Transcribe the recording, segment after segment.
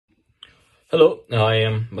Hello, I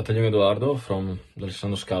am Battaglione Edoardo from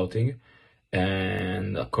D'Alessandro Scouting,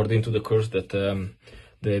 and according to the course that the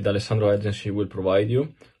D'Alessandro agency will provide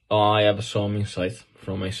you, I have some insights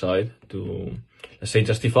from my side to, let's say,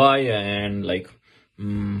 justify and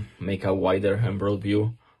make a wider and broad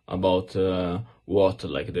view about what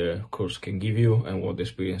like the course can give you and what the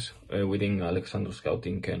experience within Alessandro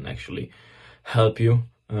Scouting can actually help you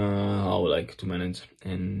how like to manage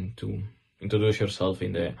and to introduce yourself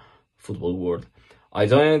in the football world. I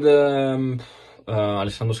joined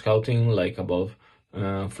Alessandro Scouting like about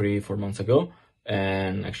 3-4 months ago,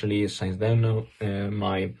 and actually since then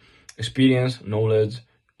my experience, knowledge,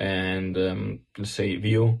 and let's say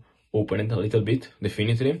view opened a little bit,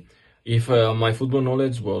 definitely. If my football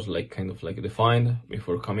knowledge was like kind of like defined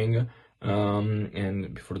before coming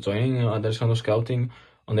and before joining Alessandro Scouting,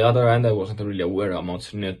 on the other hand, I wasn't really aware how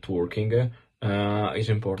much networking is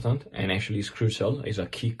important and actually is crucial, is a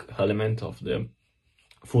key element of the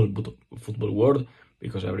football world,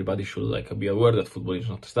 because everybody should like be aware that football is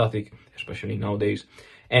not static, especially nowadays,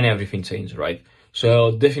 and everything changes, right?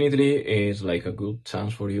 So definitely is like a good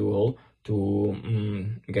chance for you all to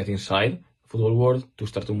get inside football world, to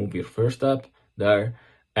start to move your first step there,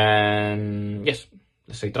 and yes,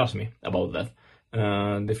 let's say trust me about that.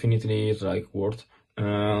 Definitely is like worth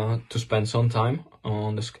to spend some time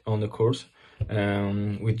on the course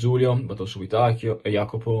with Giulio, but also with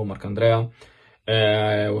Jacopo, Marcandrea.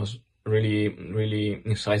 It was really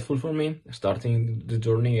insightful for me starting the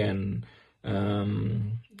journey, and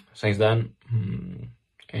since then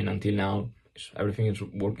and until now, everything is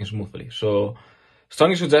working smoothly. So, I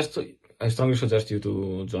strongly suggest you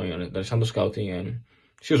to join the Alessandro Scouting, and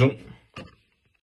see you soon.